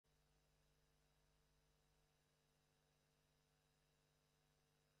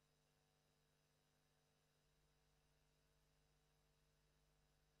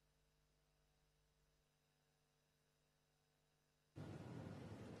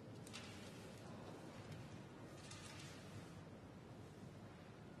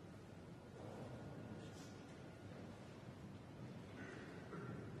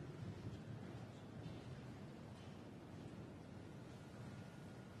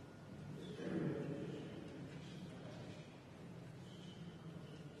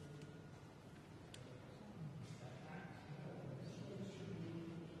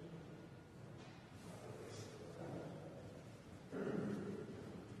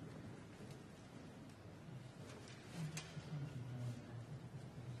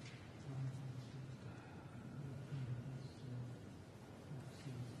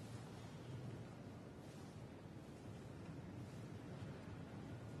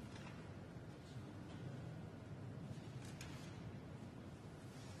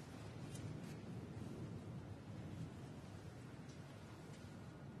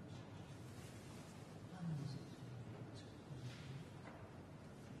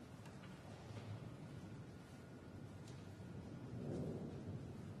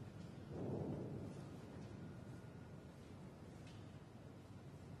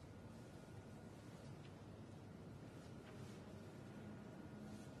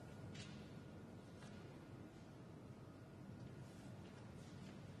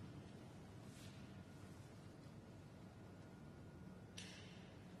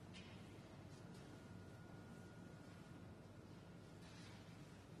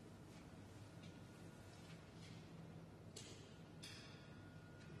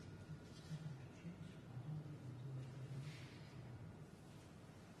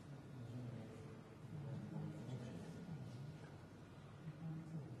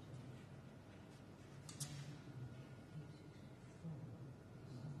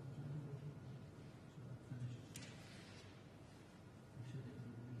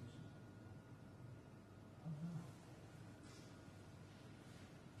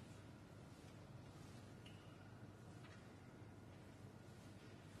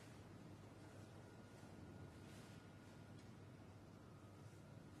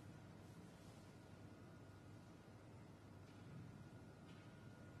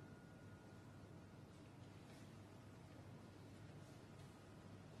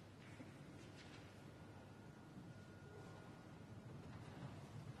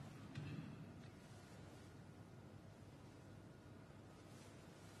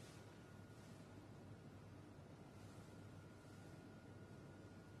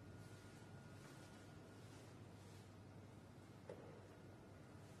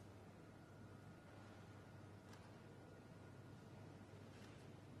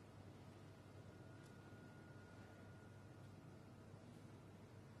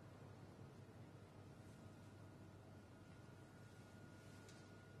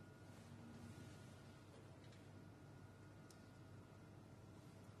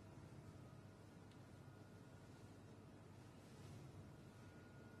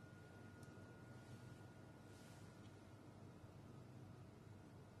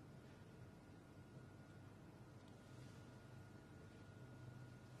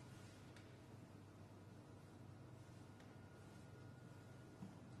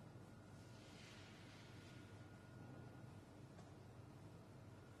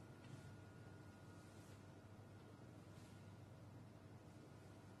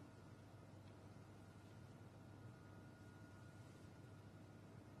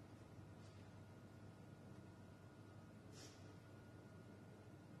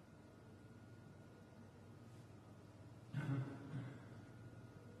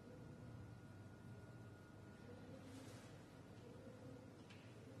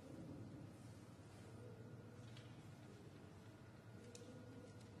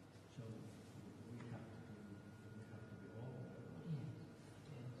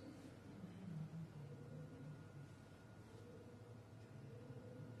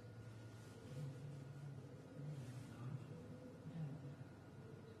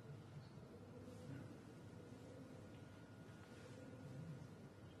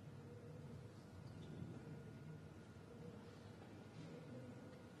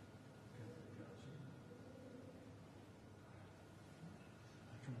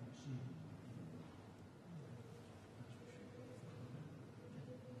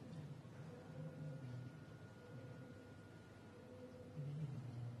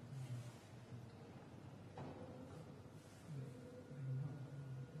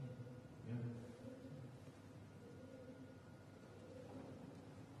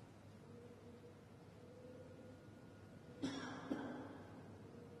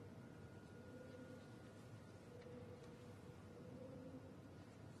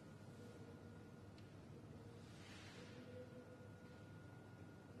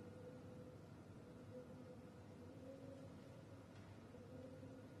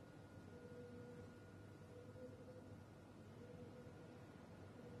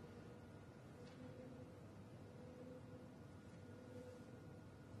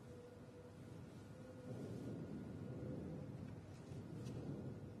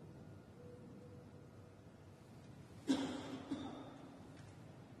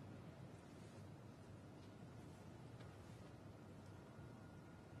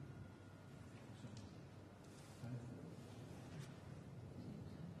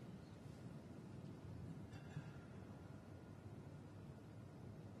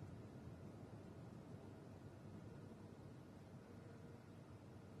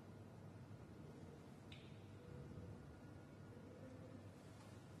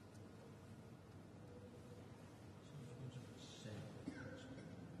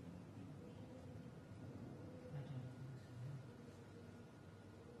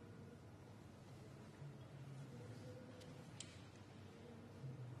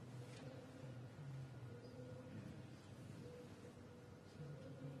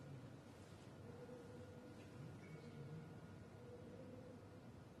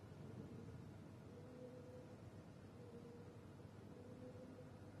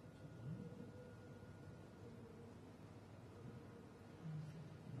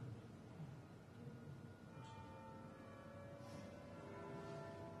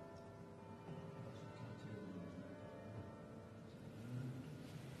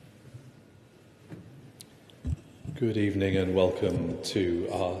Good evening and welcome to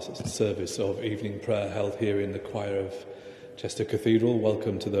our service of evening prayer held here in the Quire of Chester Cathedral.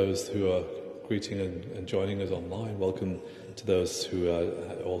 Welcome to those who are greeting and joining us online. Welcome to those who are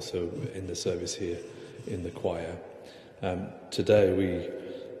also in the service here in the choir. Today we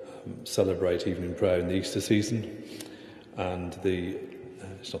celebrate evening prayer in the Easter season, and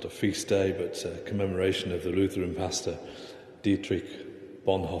it's not a feast day but a commemoration of the Lutheran pastor Dietrich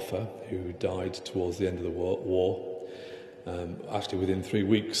Bonhoeffer, who died towards the end of the war. Actually within 3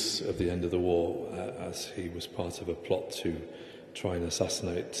 weeks of the end of the war, as he was part of a plot to try and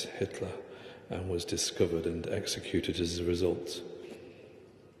assassinate Hitler, and was discovered and executed as a result.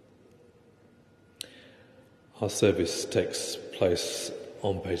 Our service takes place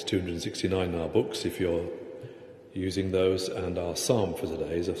on page 269 in our books, if you're using those, and our psalm for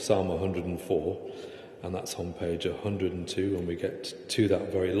today is of Psalm 104, and that's on page 102. When we get to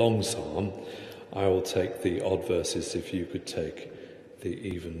that very long psalm, I will take the odd verses if you could take the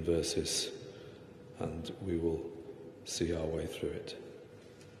even verses, and we will see our way through it.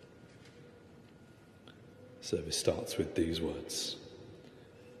 Service starts with these words.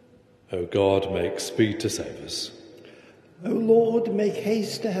 O God, make speed to save us. O Lord, make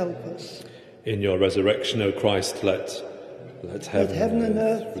haste to help us. In your resurrection, O Christ, let heaven and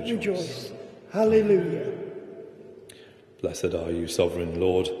earth rejoice. Hallelujah. Blessed are you, sovereign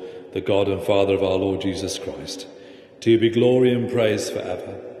Lord, the God and Father of our Lord Jesus Christ. To you be glory and praise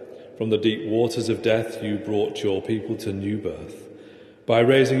forever. From the deep waters of death you brought your people to new birth, by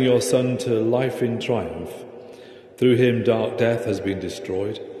raising your Son to life in triumph. Through him dark death has been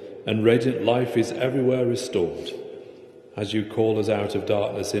destroyed, and radiant life is everywhere restored. As you call us out of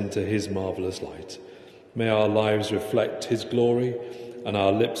darkness into his marvellous light, may our lives reflect his glory, and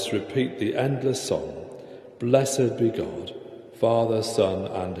our lips repeat the endless song, Blessed be God, Father, Son,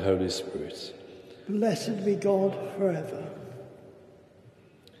 and Holy Spirit. Blessed be God forever.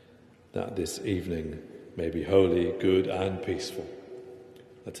 That this evening may be holy, good, and peaceful.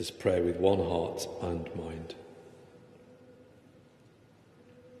 Let us pray with one heart and mind.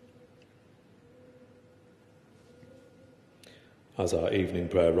 As our evening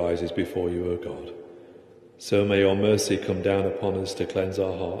prayer rises before you, O God, so may your mercy come down upon us to cleanse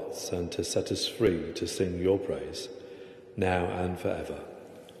our hearts and to set us free to sing your praise, now and forever.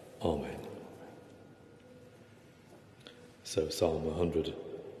 Amen. So Psalm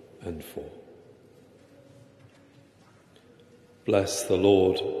 104. Bless the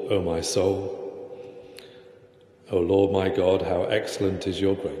Lord, O my soul. O Lord my God, how excellent is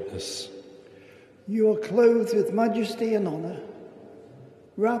your greatness. You are clothed with majesty and honour,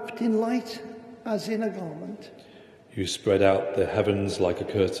 wrapped in light as in a garment. You spread out the heavens like a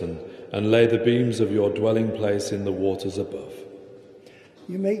curtain and lay the beams of your dwelling place in the waters above.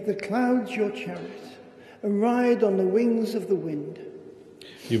 You make the clouds your chariot and ride on the wings of the wind.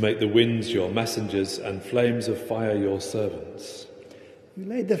 You make the winds your messengers and flames of fire your servants. You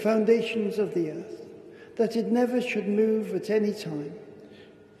laid the foundations of the earth, that it never should move at any time.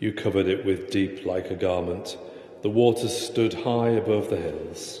 You covered it with deep like a garment. The waters stood high above the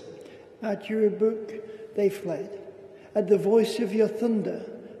hills. At your rebuke they fled. At the voice of your thunder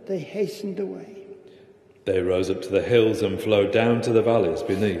they hastened away. They rose up to the hills and flowed down to the valleys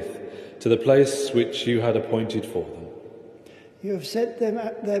beneath, to the place which you had appointed for them. You have set them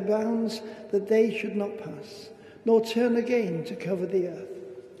at their bounds that they should not pass, nor turn again to cover the earth.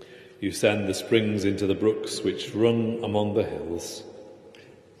 You send the springs into the brooks which run among the hills.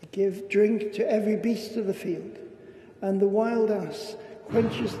 You give drink to every beast of the field, and the wild ass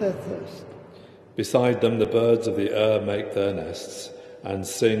quenches their thirst. Beside them the birds of the air make their nests and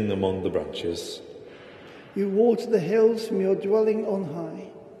sing among the branches. You water the hills from your dwelling on high.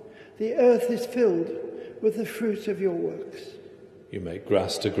 The earth is filled with the fruit of your works. You make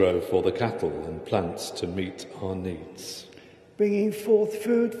grass to grow for the cattle and plants to meet our needs. Bringing forth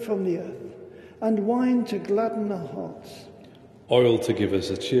food from the earth and wine to gladden our hearts. Oil to give us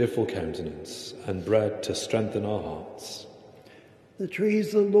a cheerful countenance and bread to strengthen our hearts. The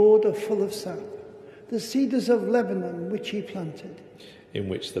trees of the Lord are full of sap, the cedars of Lebanon which he planted. In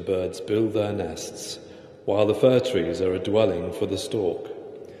which the birds build their nests, while the fir trees are a dwelling for the stork.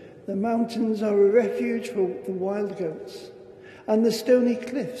 The mountains are a refuge for the wild goats, and the stony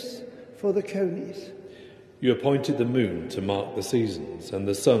cliffs for the conies. You appointed the moon to mark the seasons, and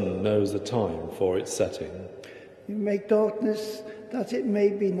the sun knows the time for its setting. You make darkness that it may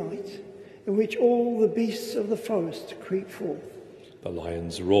be night, in which all the beasts of the forest creep forth. The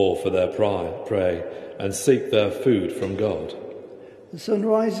lions roar for their prey and seek their food from God. The sun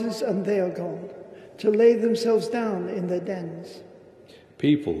rises and they are gone, to lay themselves down in their dens.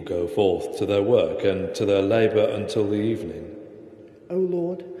 People go forth to their work and to their labour until the evening. O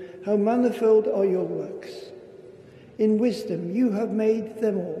Lord, how manifold are your works! In wisdom you have made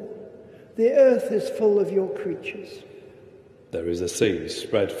them all. The earth is full of your creatures. There is a sea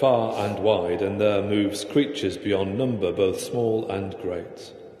spread far and wide, and there moves creatures beyond number, both small and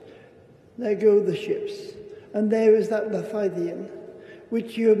great. There go the ships, and there is that Leviathan,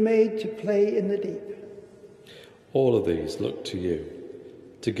 which you have made to play in the deep. All of these look to you,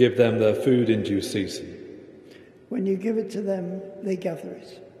 to give them their food in due season. When you give it to them, they gather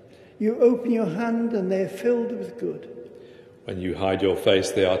it. You open your hand, and they are filled with good. When you hide your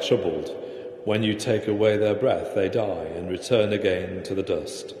face, they are troubled. When you take away their breath, they die and return again to the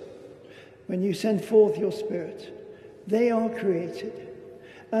dust. When you send forth your Spirit, they are created,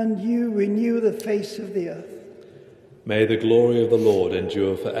 and you renew the face of the earth. May the glory of the Lord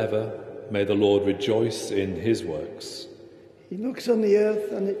endure forever. May the Lord rejoice in his works. He looks on the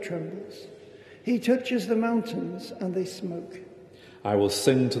earth, and it trembles. He touches the mountains, and they smoke. I will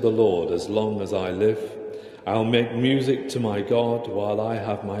sing to the Lord as long as I live. I'll make music to my God while I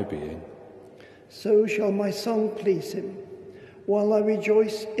have my being. So shall my song please him, while I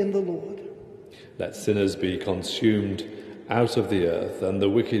rejoice in the Lord. Let sinners be consumed out of the earth, and the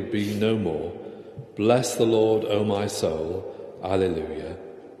wicked be no more. Bless the Lord, O my soul. Alleluia.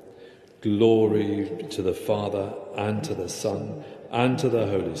 Glory to the Father, and to the Son, and to the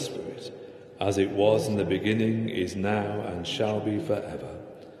Holy Spirit, as it was in the beginning, is now, and shall be forever.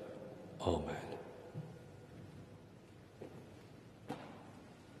 Amen.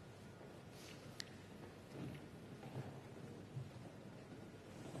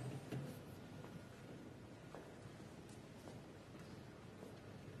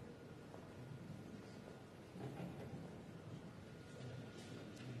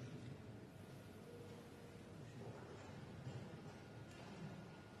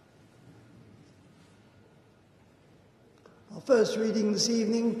 Our first reading this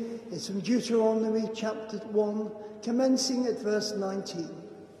evening is from Deuteronomy chapter 1, commencing at verse 19.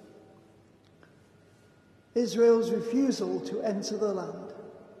 Israel's refusal to enter the land.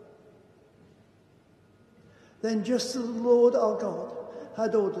 Then just as the Lord our God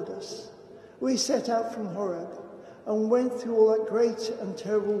had ordered us, we set out from Horeb and went through all that great and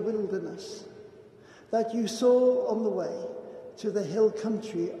terrible wilderness that you saw on the way to the hill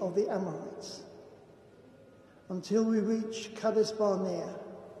country of the Amorites, until we reached Kadesh Barnea.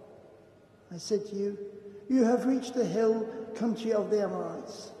 I said to you, you have reached the hill country of the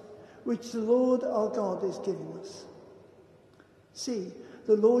Amorites, which the Lord our God is giving us. See,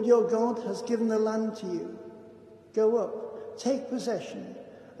 the Lord your God has given the land to you. Go up, take possession,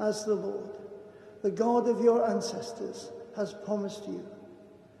 as the Lord, the God of your ancestors, has promised you.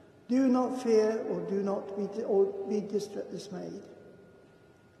 Do not fear or do not be dismayed.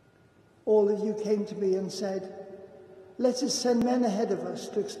 All of you came to me and said, let us send men ahead of us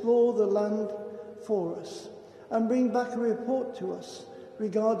to explore the land for us and bring back a report to us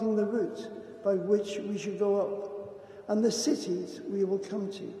regarding the route by which we should go up and the cities we will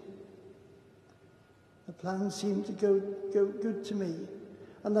come to. The plan seemed to go good to me,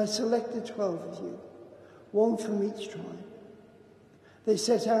 and I selected 12 of you, one from each tribe. They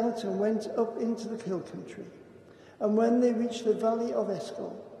set out and went up into the hill country, and when they reached the valley of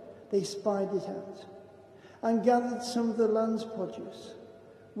Eshcol, they spied it out and gathered some of the land's produce,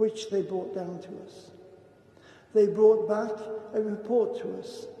 which they brought down to us. They brought back a report to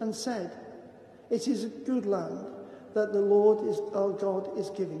us and said, it is a good land that the Lord our God is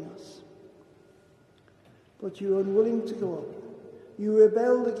giving us. But you are unwilling to go up. You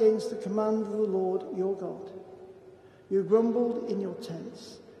rebelled against the command of the Lord your God. You grumbled in your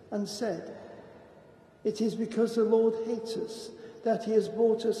tents and said, it is because the Lord hates us that he has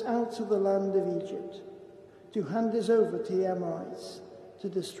brought us out of the land of Egypt, to hand us over to the Amorites to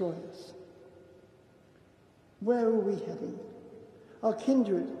destroy us. Where are we heading? Our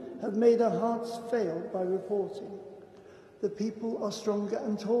kindred have made our hearts fail by reporting. The people are stronger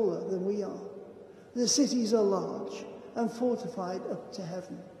and taller than we are. The cities are large and fortified up to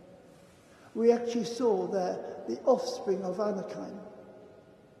heaven. We actually saw there the offspring of Anakim.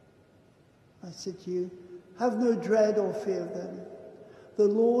 I said to you, have no dread or fear of them. The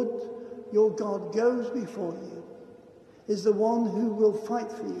Lord your God goes before you, is the one who will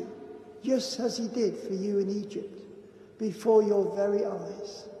fight for you, just as he did for you in Egypt, before your very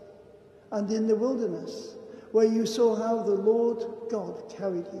eyes, and in the wilderness, where you saw how the Lord God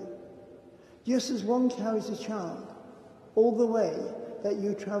carried you, just as one carries a child, all the way that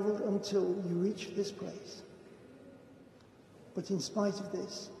you traveled until you reached this place. But in spite of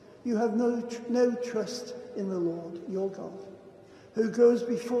this, you have no trust in the Lord your God. who goes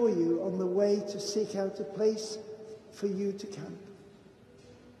before you on the way to seek out a place for you to camp,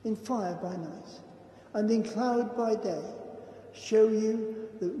 in fire by night and in cloud by day, show you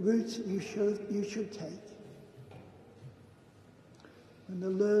the route you should take. When the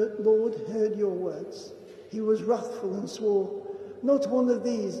Lord heard your words, he was wrathful and swore, not one of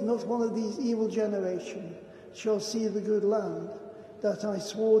these evil generation shall see the good land that I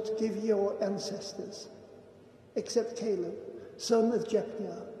swore to give your ancestors, except Caleb, son of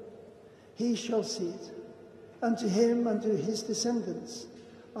Jephunneh. He shall see it, and to him and to his descendants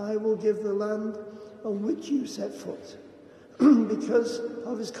I will give the land on which you set foot, because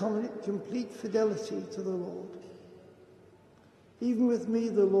of his complete fidelity to the Lord. Even with me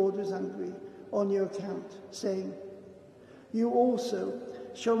the Lord was angry on your account, saying, you also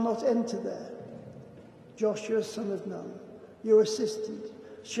shall not enter there. Joshua, son of Nun, your assistant,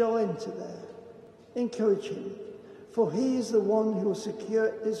 shall enter there. Encourage him, for he is the one who will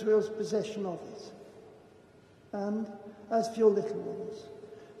secure Israel's possession of it. And as for your little ones,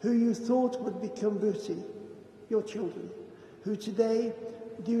 who you thought would become booty, your children, who today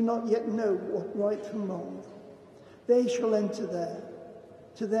do not yet know what right from wrong, they shall enter there.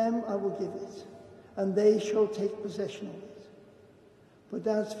 To them I will give it, and they shall take possession of it. But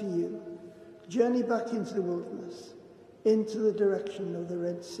as for you, journey back into the wilderness, into the direction of the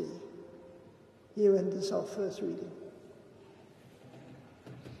Red Sea. Here ends our first reading.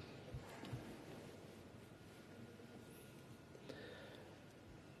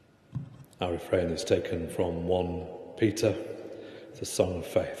 Our refrain is taken from 1 Peter, the Song of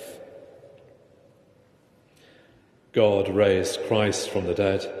Faith. God raised Christ from the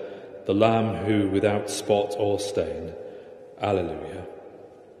dead, the Lamb who without spot or stain. Alleluia.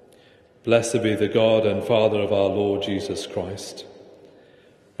 Blessed be the God and Father of our Lord Jesus Christ.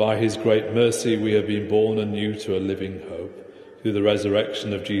 By his great mercy we have been born anew to a living hope through the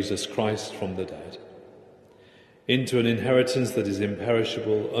resurrection of Jesus Christ from the dead, into an inheritance that is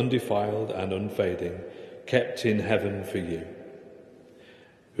imperishable, undefiled and unfading, kept in heaven for you,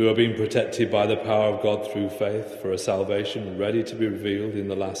 who are being protected by the power of God through faith for a salvation ready to be revealed in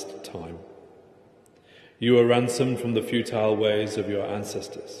the last time. You are ransomed from the futile ways of your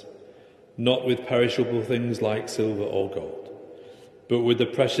ancestors, not with perishable things like silver or gold, but with the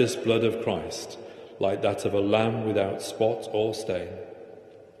precious blood of Christ, like that of a lamb without spot or stain.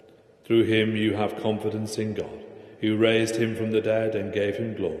 Through him you have confidence in God, who raised him from the dead and gave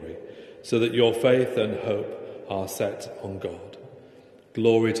him glory, so that your faith and hope are set on God.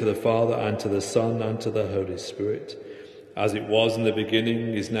 Glory to the Father, and to the Son, and to the Holy Spirit, as it was in the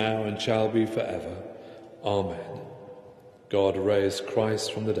beginning, is now, and shall be forever. Amen. God raised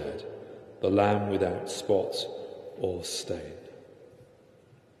Christ from the dead, the Lamb without spot or stain.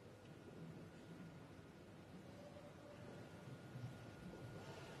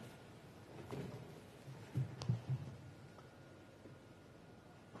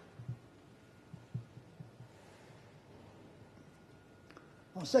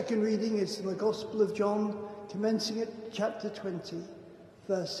 Our second reading is from the Gospel of John, commencing at chapter 20,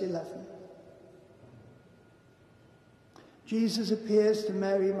 verse 11. Jesus appears to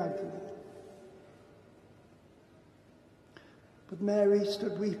Mary Magdalene. But Mary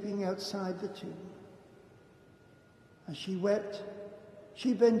stood weeping outside the tomb. As she wept,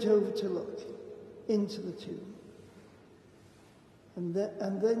 she bent over to look into the tomb. And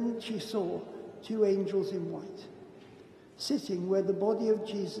then she saw 2 angels in white, sitting where the body of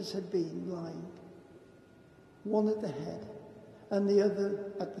Jesus had been lying, one at the head and the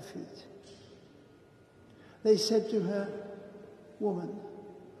other at the feet. They said to her, "Woman,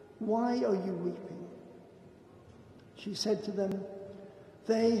 why are you weeping?" She said to them,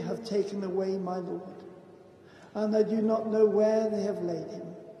 "They have taken away my Lord, and I do not know where they have laid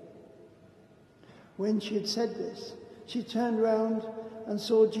him." When she had said this, she turned round and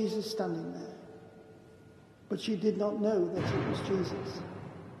saw Jesus standing there. But she did not know that it was Jesus.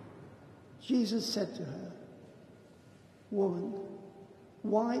 Jesus said to her, "Woman,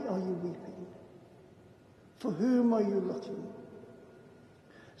 why are you weeping? For whom are you looking?"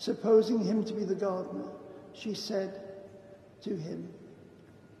 Supposing him to be the gardener, she said to him,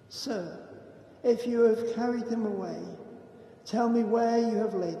 "Sir, if you have carried him away, tell me where you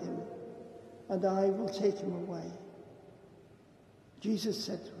have laid him, and I will take him away." Jesus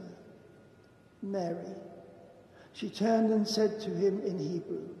said to her, "Mary." She turned and said to him in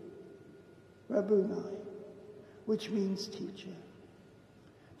Hebrew, "Rabboni," which means teacher.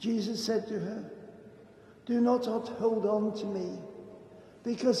 Jesus said to her, "Do not hold on to me,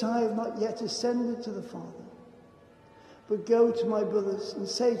 because I have not yet ascended to the Father. But go to my brothers and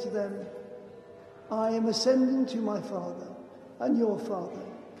say to them, I am ascending to my Father and your Father,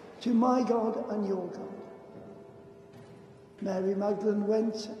 to my God and your God. Mary Magdalene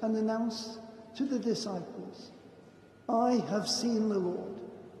went and announced to the disciples, I have seen the Lord.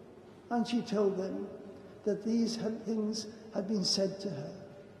 And she told them that these things had been said to her.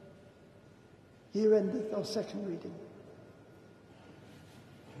 Here endeth our second reading.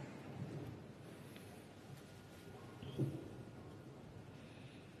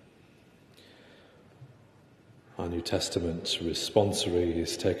 Our New Testament responsory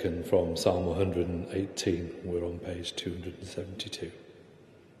is taken from Psalm 118. We're on page 272.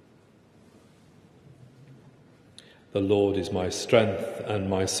 The Lord is my strength and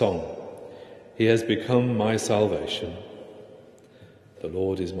my song. He has become my salvation. The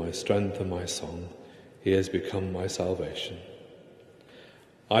Lord is my strength and my song. He has become my salvation.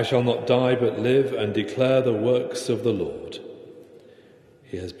 I shall not die but live and declare the works of the Lord.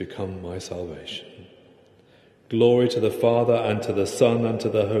 He has become my salvation. Glory to the Father, and to the Son, and to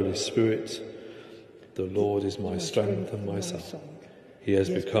the Holy Spirit. The Lord is my strength and my song. He has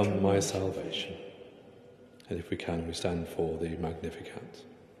become my salvation. And if we can, we stand for the Magnificat.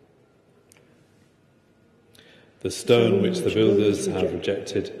 The stone which the builders have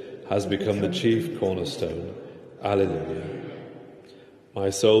rejected has become the chief cornerstone. Alleluia.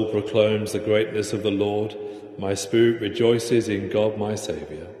 My soul proclaims the greatness of the Lord. My spirit rejoices in God my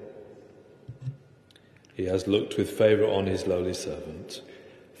Saviour. He has looked with favour on his lowly servant.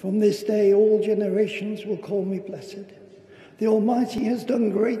 From this day all generations will call me blessed. The Almighty has done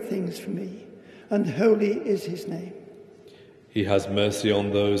great things for me, and holy is his name. He has mercy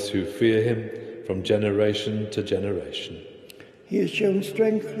on those who fear him from generation to generation. He has shown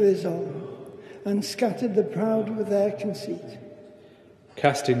strength with his arm, and scattered the proud with their conceit.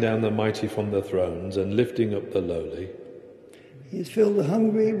 Casting down the mighty from the thrones and lifting up the lowly. He has filled the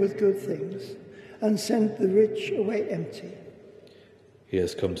hungry with good things, and sent the rich away empty. He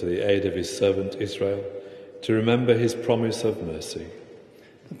has come to the aid of his servant Israel, to remember his promise of mercy.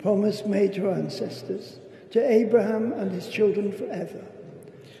 The promise made to our ancestors, to Abraham and his children forever.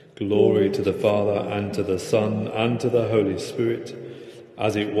 Glory to the Father, and to the Son, and to the Holy Spirit,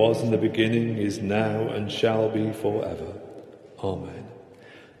 as it was in the beginning, is now, and shall be forever. Amen.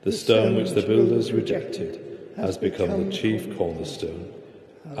 The stone which the builders rejected has become the chief cornerstone.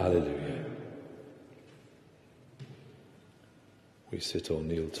 Alleluia. We sit or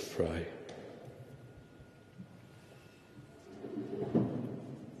kneel to pray.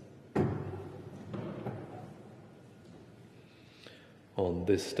 On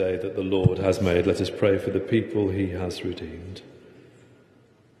this day that the Lord has made, let us pray for the people he has redeemed,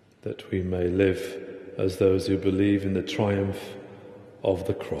 that we may live as those who believe in the triumph of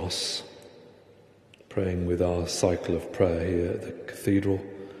the cross, praying with our cycle of prayer here at the Cathedral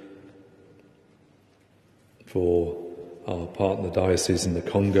for our partner diocese in the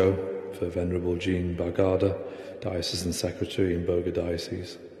Congo, for Venerable Jean Bagada, Diocesan Secretary in Boga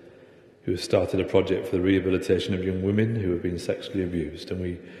Diocese, who has started a project for the rehabilitation of young women who have been sexually abused. And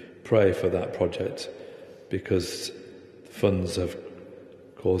we pray for that project because the funds have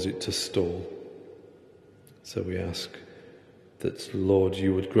caused it to stall. So we ask that, Lord,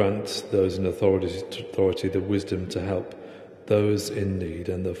 you would grant those in authority the wisdom to help those in need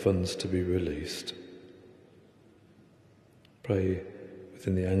and the funds to be released. Pray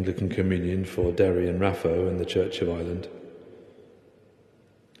within the Anglican Communion for Derry and Raffo in the Church of Ireland.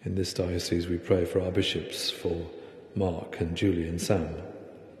 In this diocese we pray for our bishops, for Mark and Julie and Sam,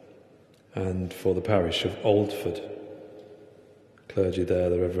 and for the parish of Oldford. Clergy there,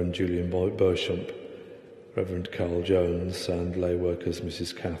 the Reverend Julian Beauchamp, Reverend Carl Jones, and lay workers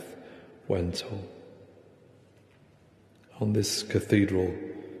Mrs. Kath Wentall. On this cathedral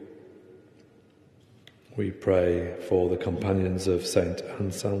we pray for the companions of St.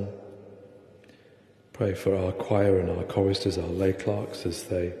 Anselm. Pray for our choir and our choristers, our lay clerks, as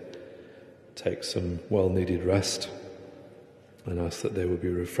they take some well-needed rest, and ask that they will be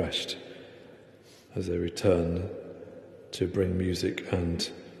refreshed as they return to bring music and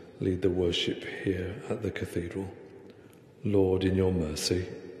lead the worship here at the Cathedral. Lord, in your mercy,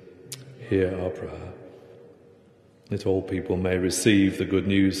 hear our prayer, that all people may receive the good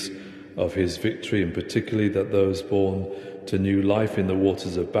news of his victory, and particularly that those born to new life in the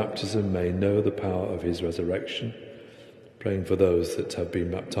waters of baptism may know the power of his resurrection. Praying for those that have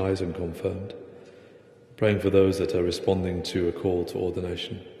been baptized and confirmed. Praying for those that are responding to a call to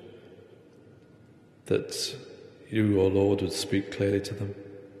ordination. That you, O Lord, would speak clearly to them.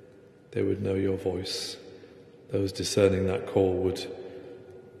 They would know your voice. Those discerning that call would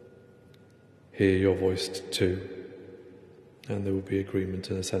hear your voice too. And there would be agreement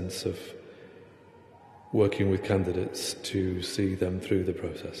and a sense of working with candidates to see them through the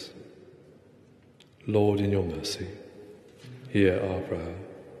process. Lord, in your mercy, hear our prayer.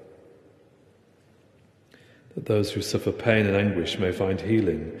 That those who suffer pain and anguish may find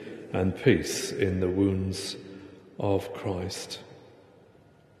healing and peace in the wounds of Christ.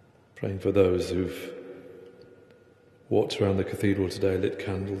 Praying for those who've walked around the cathedral today, lit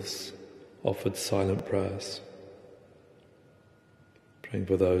candles, offered silent prayers. Praying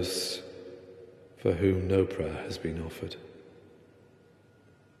for those for whom no prayer has been offered.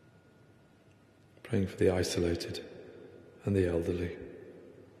 Praying for the isolated and the elderly,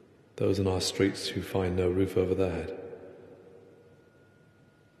 those in our streets who find no roof over their head.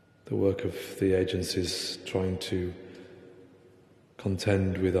 The work of the agencies trying to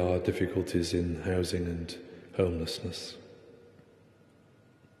contend with our difficulties in housing and homelessness.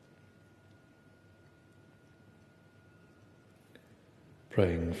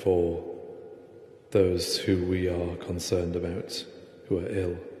 Praying for those who we are concerned about, who are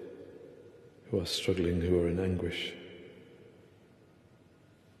ill, who are struggling, who are in anguish.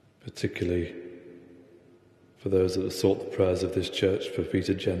 Particularly for those that have sought the prayers of this church, for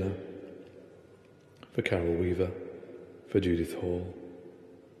Peter Jenner, for Carol Weaver, for Judith Hall,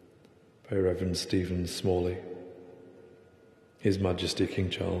 for Reverend Stephen Smalley, His Majesty King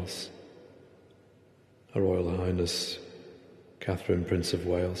Charles, Her Royal Highness Catherine, Princess of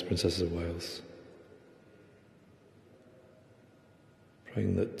Wales,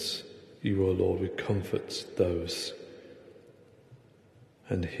 praying that you, O Lord, would comfort those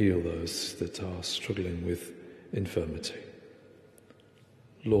and heal those that are struggling with infirmity.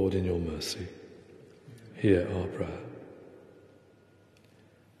 Lord, in your mercy, hear our prayer.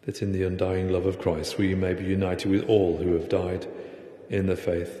 That in the undying love of Christ we may be united with all who have died in the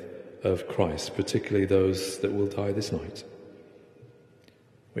faith of Christ, particularly those that will die this night.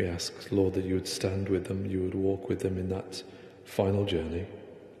 We ask, Lord, that you would stand with them, you would walk with them in that final journey.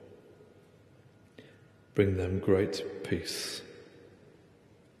 Bring them great peace.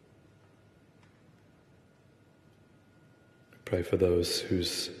 Pray for those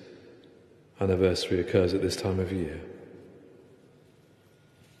whose anniversary occurs at this time of year.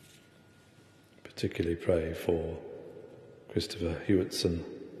 Particularly pray for Christopher Hewitson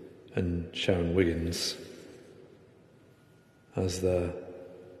and Sharon Wiggins as their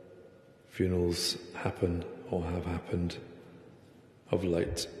funerals happen or have happened of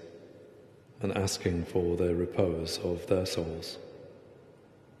late, and asking for the repose of their souls.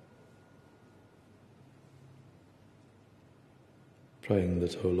 Praying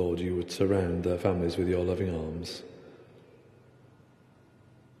that, O Lord, you would surround their families with your loving arms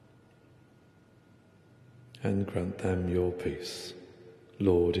and grant them your peace.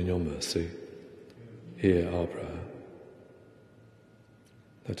 Lord, in your mercy, hear our prayer.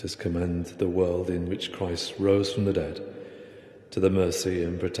 Let us commend the world in which Christ rose from the dead to the mercy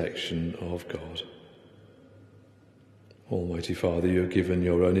and protection of God. Almighty Father, you have given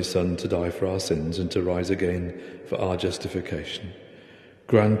your only Son to die for our sins and to rise again for our justification.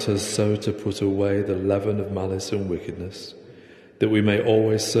 Grant us so to put away the leaven of malice and wickedness, that we may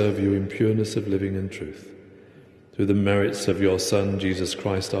always serve you in pureness of living and truth, through the merits of your Son, Jesus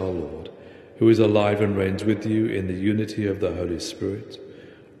Christ our Lord, who is alive and reigns with you in the unity of the Holy Spirit,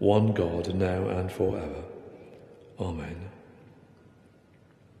 one God, now and forever. Amen.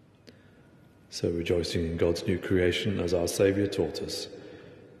 So, rejoicing in God's new creation as our Saviour taught us,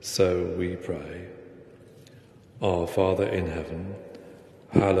 so we pray. Our Father in heaven,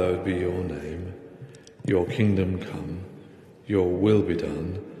 hallowed be your name. Your kingdom come, your will be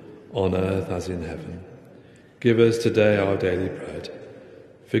done, on earth as in heaven. Give us today our daily bread.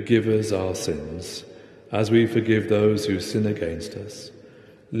 Forgive us our sins, as we forgive those who sin against us.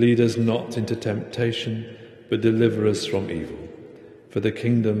 Lead us not into temptation, but deliver us from evil. For the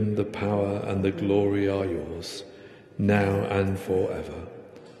kingdom, the power, and the glory are yours, now and forever.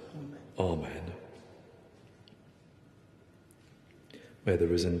 Amen. May the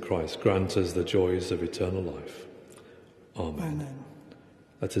risen Christ grant us the joys of eternal life. Amen. Amen.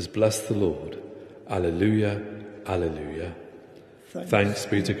 Let us bless the Lord. Alleluia, alleluia. Thanks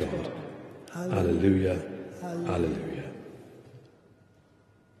be to God. Alleluia, alleluia.